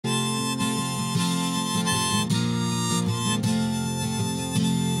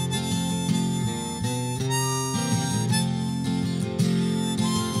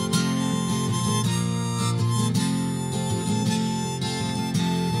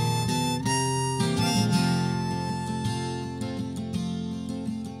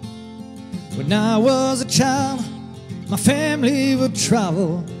When I was a child, my family would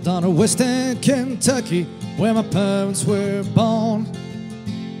travel down to western Kentucky, where my parents were born.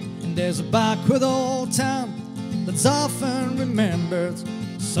 And there's a backward old town that's often remembered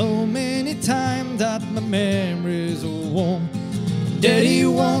so many times that my memories are warm. Daddy,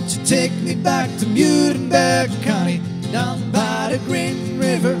 won't you take me back to Muhlenberg County, down by the Green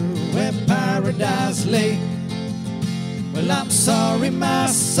River where paradise lay? Well, I'm sorry, my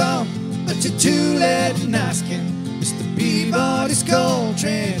son, but you're too late in asking. Mr. Peabody's coal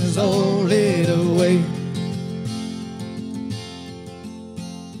train is all lit away.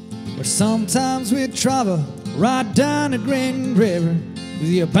 But sometimes we travel right down the Green River to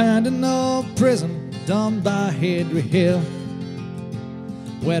the abandoned old prison down by Hedry Hill,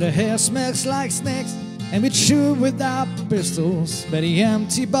 where the hair smells like snakes and we shoot with our pistols by the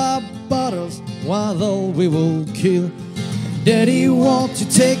empty bar bottles while all we will kill. Daddy, won't you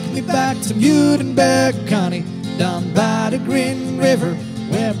take me back to Muhlenberg County, down by the Green River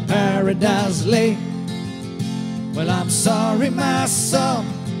where paradise lay? Well, I'm sorry, my son,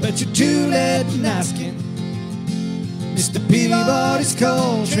 but you're too late in asking. Mr. Peabody's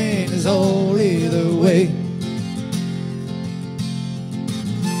coal train is all either way.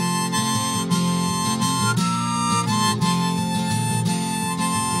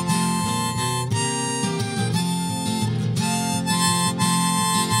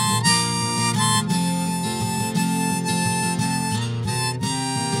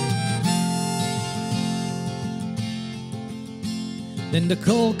 Then the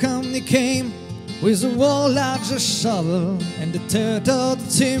coal company came with a whole larger shovel, and they teared out the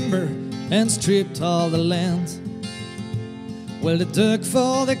timber and stripped all the land. Well, they dug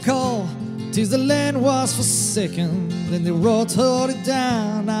for the coal till the land was forsaken. Then they wrote it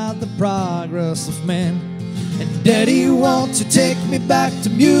down at the progress of man. And Daddy, won't you take me back to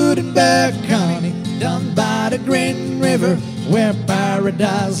Muhlenberg County, down by the Green River where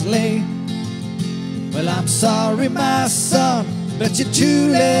paradise lay? Well, I'm sorry, my son, but you're too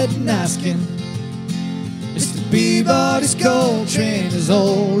late in asking. Mr. Peabody's coal train is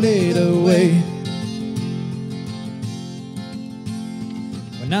all lit away.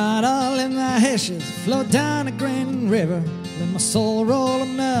 When not all in the ashes float down the Green River, then my soul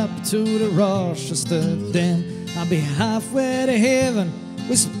rolling up to the Rochester Dam. I'll be halfway to heaven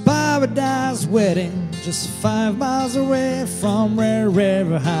with a paradise wedding, just 5 miles away from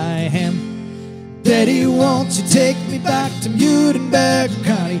wherever I am. Daddy, won't you take me back to Muhlenberg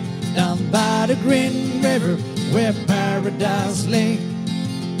County, down by the Green River where paradise lay?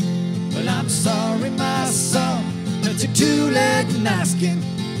 Well, I'm sorry, my son, but you're too late in asking.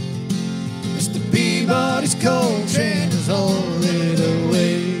 Mr. Peabody's coal train